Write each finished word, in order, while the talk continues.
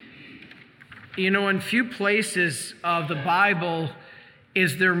In few places of the Bible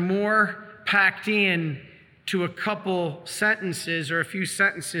is there more packed in to a couple sentences or a few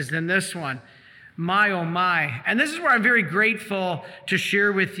sentences than this one. My, oh my. And this is where I'm very grateful to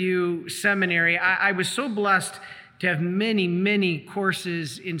share with you seminary. I was so blessed to have many, many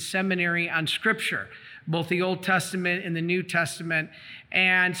courses in seminary on Scripture, both the Old Testament and the New Testament,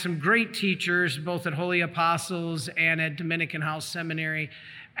 and some great teachers, both at Holy Apostles and at Dominican House Seminary.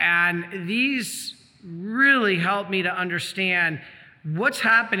 And these really helped me to understand what's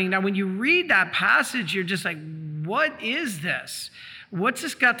happening. Now, when you read that passage, you're just like, what is this? What's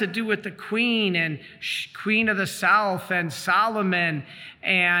this got to do with the queen and Queen of the South and Solomon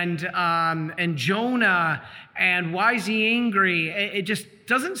and Jonah, and why is he angry? It just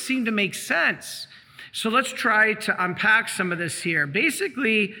doesn't seem to make sense. So let's try to unpack some of this here.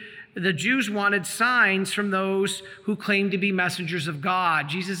 Basically, the Jews wanted signs from those who claimed to be messengers of God.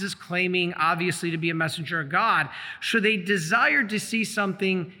 Jesus is claiming, obviously, to be a messenger of God. So they desired to see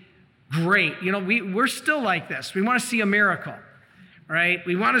something great. We're still like this. We want to see a miracle, right?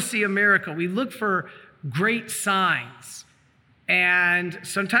 We want to see a miracle. We look for great signs. And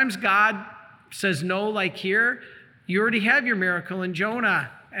sometimes God says no, like here. You already have your miracle in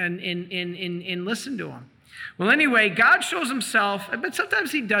Jonah, and listen to him. Well, anyway, God shows himself, but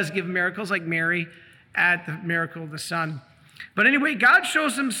sometimes he does give miracles, like Mary at the miracle of the sun. But anyway, God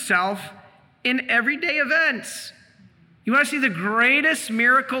shows himself in everyday events. You want to see the greatest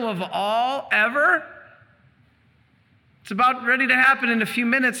miracle of all ever? It's about ready to happen in a few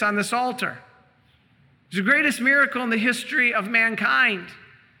minutes on this altar. It's the greatest miracle in the history of mankind.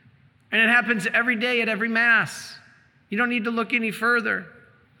 And it happens every day at every Mass. You don't need to look any further.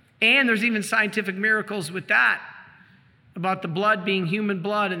 And there's even scientific miracles with that, about the blood being human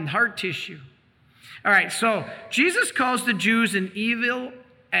blood and heart tissue. All right, so Jesus calls the Jews an evil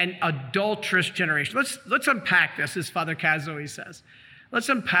and adulterous generation. Let's unpack this, as Father Kaz always says. Let's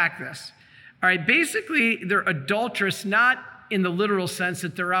unpack this. All right, basically, they're adulterous, not in the literal sense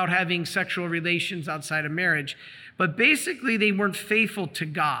that they're out having sexual relations outside of marriage, but basically they weren't faithful to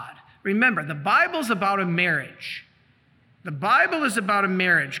God. Remember, the Bible's about a marriage. The Bible is about a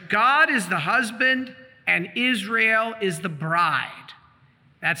marriage. God is the husband and Israel is the bride.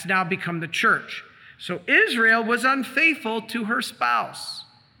 That's now become the church. So Israel was unfaithful to her spouse,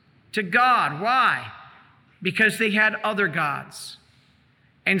 to God. Why? Because they had other gods.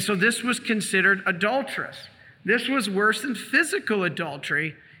 And so this was considered adulterous. This was worse than physical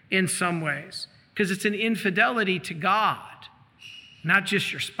adultery in some ways, because it's an infidelity to God, not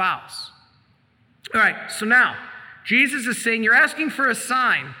just your spouse. All right, so now, Jesus is saying, you're asking for a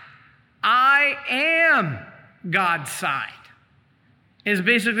sign. I am God's sign, is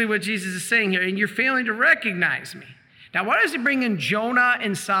basically what Jesus is saying here. And you're failing to recognize me. Now, why does he bring in Jonah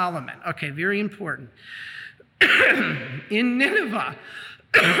and Solomon? Okay, very important. In Nineveh,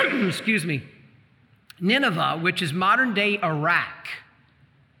 Nineveh, which is modern day Iraq,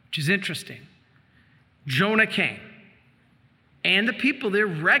 which is interesting, Jonah came. And the people there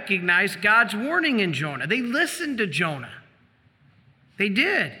recognized God's warning in Jonah. They listened to Jonah. They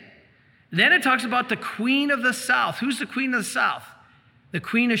did. Then it talks about the Queen of the South. Who's the Queen of the South? The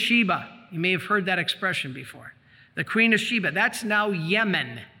Queen of Sheba. You may have heard that expression before. The Queen of Sheba. That's now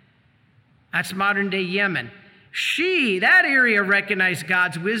Yemen. That's modern day Yemen. That area recognized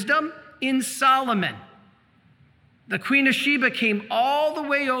God's wisdom in Solomon. The Queen of Sheba came all the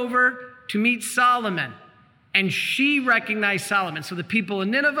way over to meet Solomon. And she recognized Solomon. So the people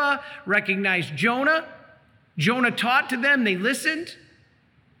in Nineveh recognized Jonah. Jonah taught to them. They listened.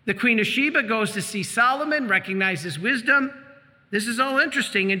 The Queen of Sheba goes to see Solomon, recognizes wisdom. This is all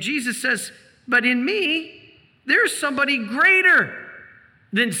interesting. And Jesus says, but in me, there's somebody greater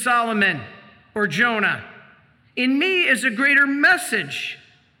than Solomon or Jonah. In me is a greater message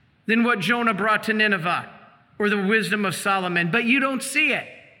than what Jonah brought to Nineveh or the wisdom of Solomon. But you don't see it.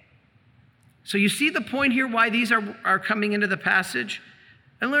 So you see the point here why these are coming into the passage?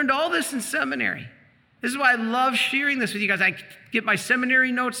 I learned all this in seminary. This is why I love sharing this with you guys. I get my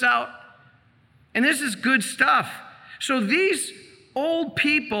seminary notes out, and this is good stuff. So these old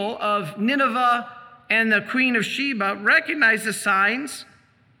people of Nineveh and the Queen of Sheba recognize the signs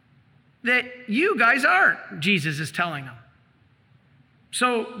that you guys aren't, Jesus is telling them.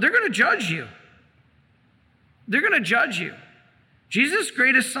 So they're going to judge you. They're going to judge you. Jesus'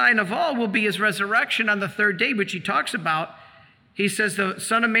 greatest sign of all will be his resurrection on the third day, which he talks about. He says the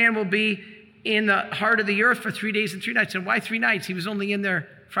Son of Man will be in the heart of the earth for 3 days and 3 nights. And why 3 nights? He was only in there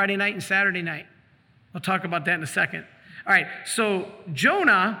Friday night and Saturday night. We'll talk about that in a second. All right, so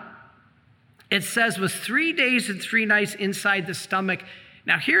Jonah, it says, was 3 days and 3 nights inside the stomach.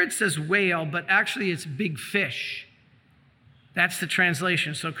 Now here it says whale, but actually it's big fish. That's the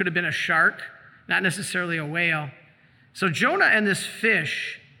translation. So it could have been a shark, not necessarily a whale. So Jonah and this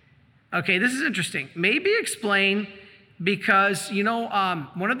fish, okay, this is interesting. Maybe explain because,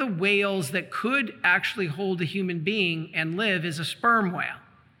 one of the whales that could actually hold a human being and live is a sperm whale.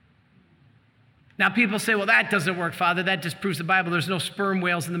 Now people say, well, that doesn't work, Father. That disproves the Bible. There's no sperm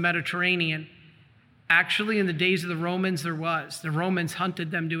whales in the Mediterranean. Actually, in the days of the Romans, there was. The Romans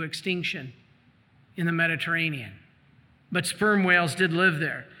hunted them to extinction in the Mediterranean. But sperm whales did live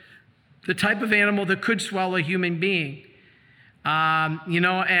there. The type of animal that could swallow a human being.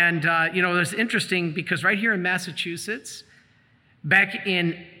 It's interesting because right here in Massachusetts, back in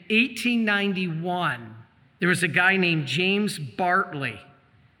 1891, there was a guy named James Bartley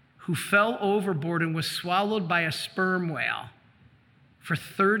who fell overboard and was swallowed by a sperm whale for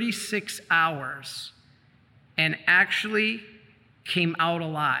 36 hours and actually came out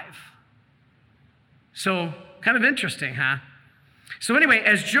alive. So kind of interesting, huh? So anyway,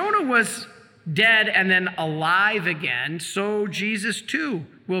 as Jonah was dead and then alive again, so Jesus too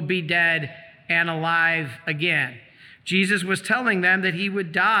will be dead and alive again. Jesus was telling them that he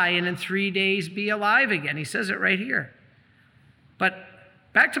would die and in 3 days be alive again. He says it right here. But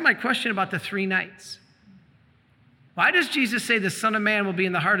back to my question about the 3 nights. Why does Jesus say the Son of Man will be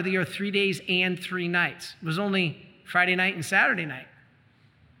in the heart of the earth 3 days and 3 nights? It was only Friday night and Saturday night.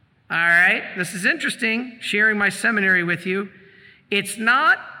 All right, this is interesting, sharing my seminary with you. It's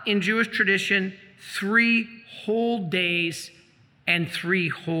not, in Jewish tradition, 3 whole days and 3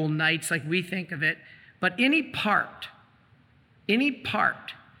 whole nights like we think of it, but any part.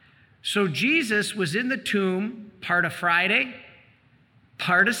 So Jesus was in the tomb part of Friday,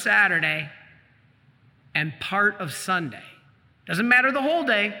 part of Saturday, and part of Sunday. Doesn't matter the whole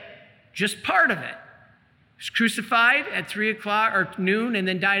day, just part of it. He was crucified at 3 o'clock or noon and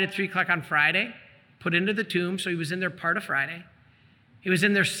then died at 3 o'clock on Friday, put into the tomb, so he was in there part of Friday. He was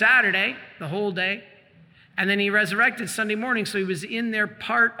in there Saturday, the whole day, and then he resurrected Sunday morning, so he was in there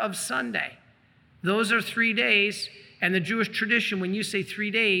part of Sunday. Those are 3 days, and the Jewish tradition, when you say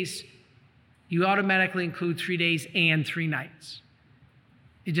 3 days, you automatically include 3 days and 3 nights.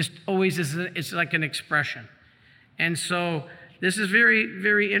 It just always is, it's like an expression. And so this is very,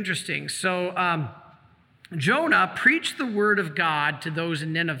 very interesting. So Jonah preached the word of God to those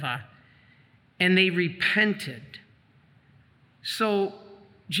in Nineveh, and they repented. So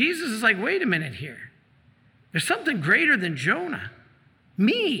Jesus is like, wait a minute here. There's something greater than Jonah,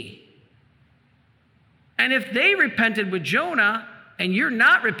 me. And if they repented with Jonah and you're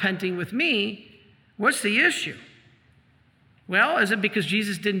not repenting with me, what's the issue? Well, is it because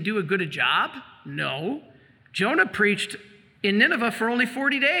Jesus didn't do a good a job? No. Jonah preached in Nineveh for only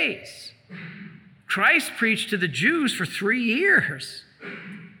 40 days. Christ preached to the Jews for 3 years.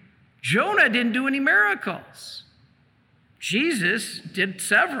 Jonah didn't do any miracles. Jesus did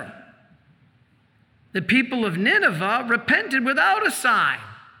several. The people of Nineveh repented without a sign,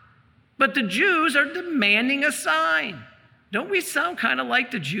 but the Jews are demanding a sign. Don't we sound kind of like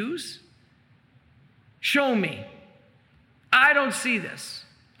the Jews? Show me. I don't see this.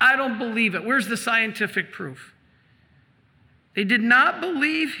 I don't believe it. Where's the scientific proof? They did not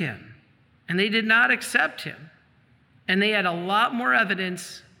believe him, and they did not accept him, and they had a lot more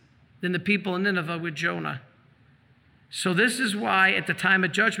evidence than the people in Nineveh with Jonah. So this is why at the time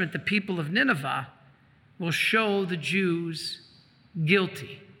of judgment, the people of Nineveh will show the Jews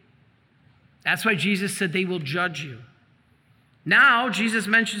guilty. That's why Jesus said they will judge you. Now, Jesus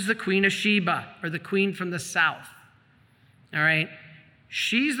mentions the Queen of Sheba, or the queen from the south. All right?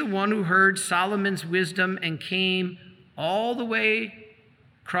 She's the one who heard Solomon's wisdom and came all the way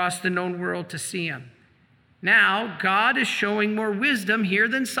across the known world to see him. Now, God is showing more wisdom here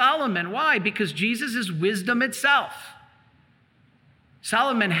than Solomon. Why? Because Jesus is wisdom itself.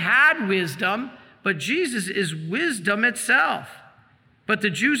 Solomon had wisdom, but Jesus is wisdom itself. But the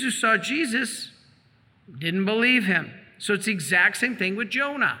Jews who saw Jesus didn't believe him. So it's the exact same thing with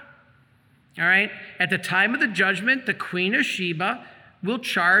Jonah. All right? At the time of the judgment, the Queen of Sheba will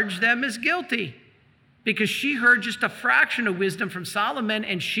charge them as guilty because she heard just a fraction of wisdom from Solomon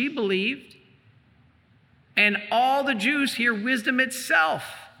and she believed. And all the Jews hear wisdom itself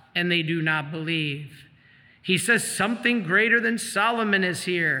and they do not believe. He says something greater than Solomon is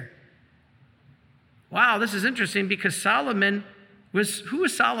here. Wow, this is interesting because Solomon who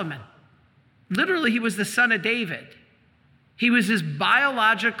was Solomon? Literally, he was the son of David. He was his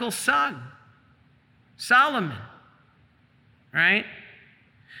biological son, Solomon, right?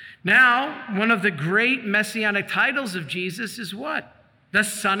 Now, one of the great messianic titles of Jesus is what? The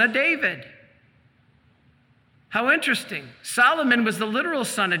Son of David. How interesting. Solomon was the literal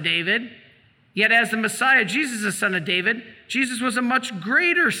son of David, yet as the Messiah, Jesus is the son of David. Jesus was a much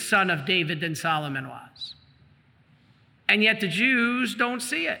greater son of David than Solomon was. And yet the Jews don't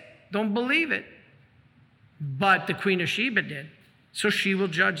see it, don't believe it. But the Queen of Sheba did, so she will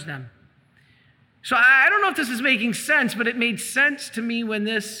judge them. So I don't know if this is making sense, but it made sense to me when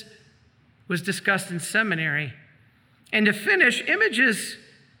this was discussed in seminary. And to finish, images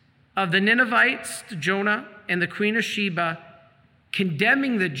of the Ninevites, Jonah, and the Queen of Sheba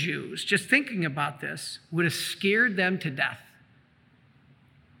condemning the Jews, just thinking about this, would have scared them to death.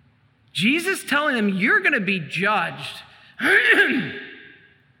 Jesus telling them, you're going to be judged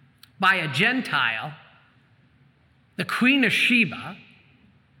by a Gentile, the Queen of Sheba,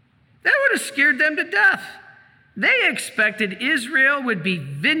 that would have scared them to death. They expected Israel would be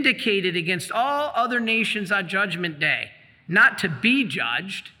vindicated against all other nations on Judgment Day, not to be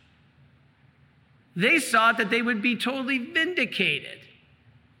judged. They thought that they would be totally vindicated,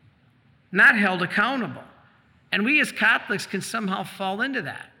 not held accountable. And we as Catholics can somehow fall into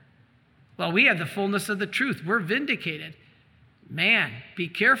that. Well, we have the fullness of the truth. We're vindicated. Man, be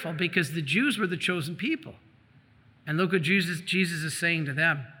careful, because the Jews were the chosen people. And look what Jesus is saying to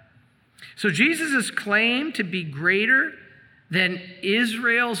them. So Jesus' claim to be greater than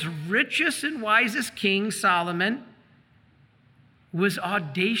Israel's richest and wisest king, Solomon, was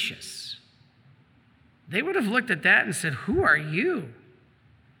audacious. They would have looked at that and said, who are you?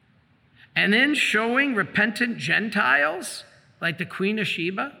 And then showing repentant Gentiles like the Queen of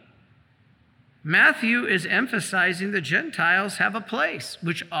Sheba. Matthew is emphasizing the Gentiles have a place,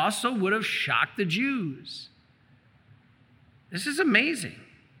 which also would have shocked the Jews. This is amazing.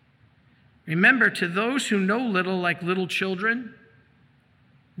 Remember, to those who know little, like little children,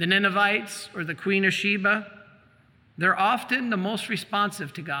 the Ninevites or the Queen of Sheba, they're often the most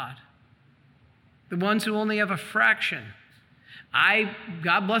responsive to God. The ones who only have a fraction.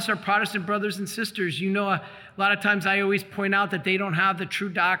 God bless our Protestant brothers and sisters. You know, a lot of times I always point out that they don't have the true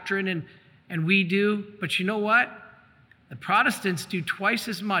doctrine and we do. But you know what? The Protestants do twice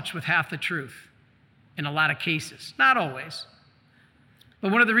as much with half the truth in a lot of cases. Not always.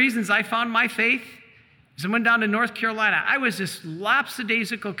 But one of the reasons I found my faith is I went down to North Carolina. I was this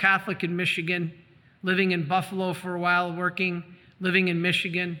lapsadaisical Catholic in Michigan, living in Buffalo for a while, living in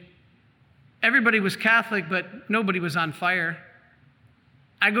Michigan. Everybody was Catholic, but nobody was on fire.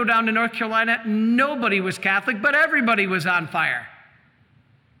 I go down to North Carolina, nobody was Catholic, but everybody was on fire.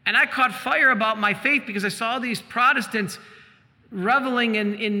 And I caught fire about my faith because I saw these Protestants reveling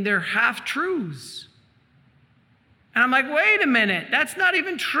in their half-truths. And I'm like, wait a minute, that's not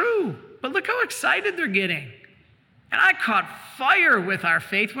even true. But look how excited they're getting. And I caught fire with our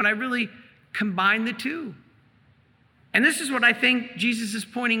faith when I really combined the two. And this is what I think Jesus is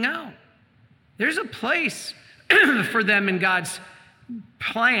pointing out. There's a place for them in God's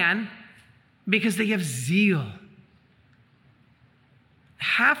plan because they have zeal.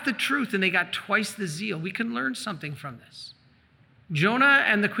 Half the truth and they got twice the zeal. We can learn something from this. Jonah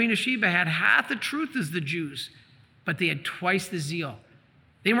and the Queen of Sheba had half the truth as the Jews, but they had twice the zeal.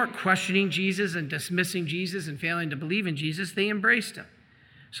 They weren't questioning Jesus and dismissing Jesus and failing to believe in Jesus. They embraced him.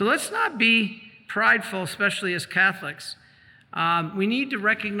 So let's not be prideful, especially as Catholics. We need to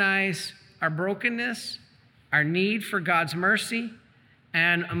recognize our brokenness, our need for God's mercy,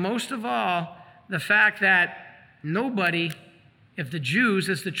 and most of all, the fact that nobody, if the Jews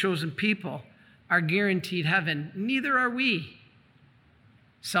as the chosen people, are guaranteed heaven, neither are we.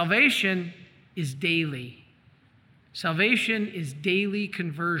 Salvation is daily. Salvation is daily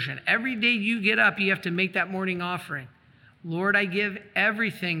conversion. Every day you get up, you have to make that morning offering. Lord, I give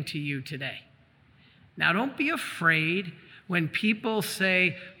everything to you today. Now, don't be afraid when people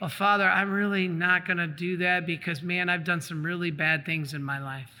say, well, Father, I'm really not going to do that because, man, I've done some really bad things in my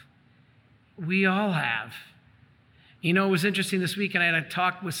life. We all have. You know, it was interesting this week, and I had a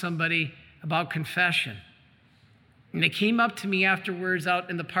talk with somebody about confession. And they came up to me afterwards out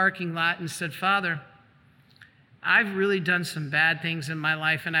in the parking lot and said, Father, I've really done some bad things in my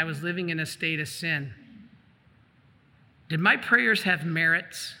life, and I was living in a state of sin. Did my prayers have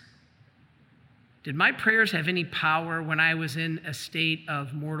merits? Did my prayers have any power when I was in a state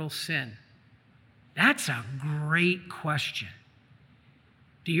of mortal sin? That's a great question.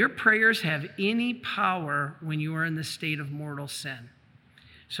 Do your prayers have any power when you are in the state of mortal sin?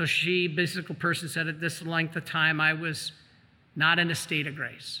 So she, biblical person, said at this length of time, I was not in a state of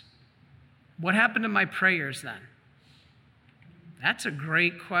grace. What happened to my prayers then? That's a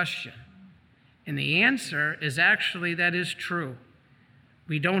great question. And the answer is actually that is true.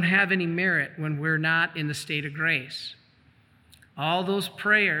 We don't have any merit when we're not in the state of grace. All those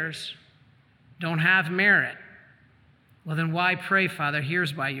prayers don't have merit. Well, then why pray, Father?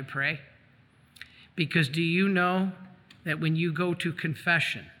 Here's why you pray. Because do you know that when you go to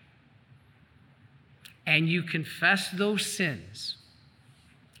confession and you confess those sins,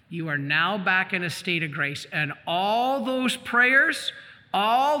 you are now back in a state of grace, and all those prayers,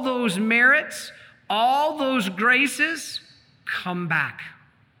 all those merits, all those graces come back.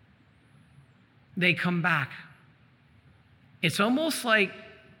 They come back. It's almost like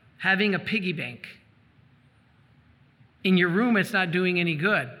having a piggy bank. In your room, it's not doing any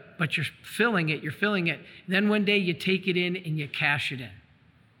good, but you're filling it. Then one day you take it in and you cash it in.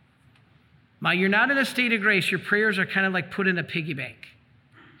 Now, you're not in a state of grace. Your prayers are kind of like put in a piggy bank.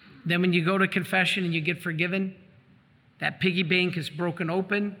 Then when you go to confession and you get forgiven, that piggy bank is broken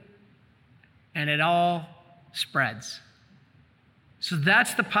open and it all spreads. So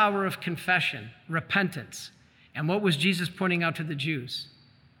that's the power of confession, repentance. And what was Jesus pointing out to the Jews?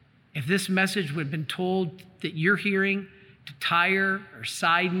 If this message would have been told that you're hearing to Tyre or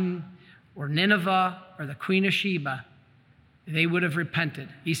Sidon or Nineveh or the Queen of Sheba, they would have repented.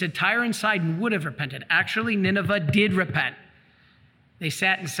 He said Tyre and Sidon would have repented. Actually, Nineveh did repent. They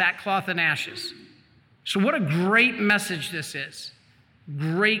sat in sackcloth and ashes. So what a great message this is.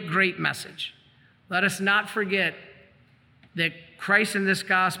 Great, great message. Let us not forget that Christ in this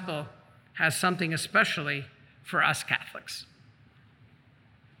gospel has something especially for us Catholics.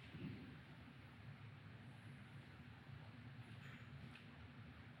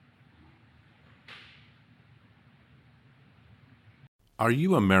 Are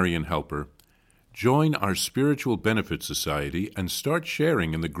you a Marian helper? Join our Spiritual Benefit Society and start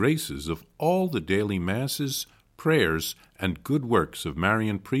sharing in the graces of all the daily masses, prayers, and good works of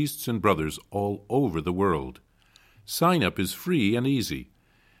Marian priests and brothers all over the world. Sign up is free and easy.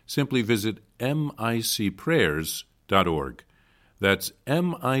 Simply visit micprayers.org. That's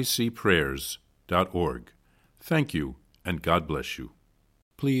micprayers.org. Thank you, and God bless you.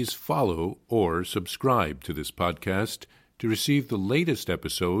 Please follow or subscribe to this podcast to receive the latest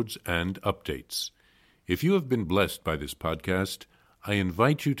episodes and updates. If you have been blessed by this podcast, I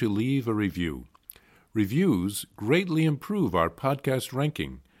invite you to leave a review. Reviews greatly improve our podcast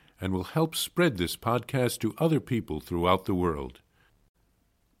ranking and will help spread this podcast to other people throughout the world.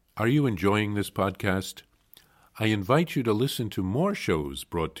 Are you enjoying this podcast? I invite you to listen to more shows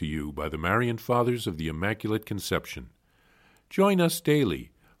brought to you by the Marian Fathers of the Immaculate Conception. Join us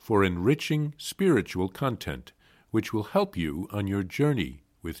daily for enriching spiritual content, which will help you on your journey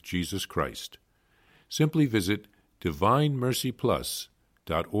with Jesus Christ. Simply visit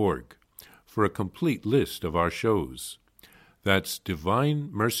DivineMercyPlus.org for a complete list of our shows. That's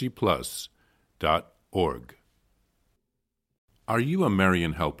DivineMercyPlus.org. Are you a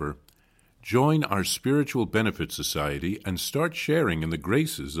Marian helper? Join our Spiritual Benefit Society and start sharing in the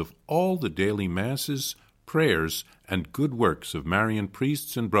graces of all the daily masses, prayers, and good works of Marian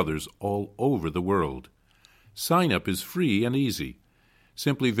priests and brothers all over the world. Sign up is free and easy.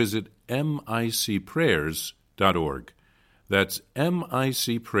 Simply visit micprayers.org. That's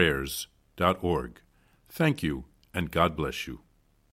micprayers.org. Thank you, and God bless you.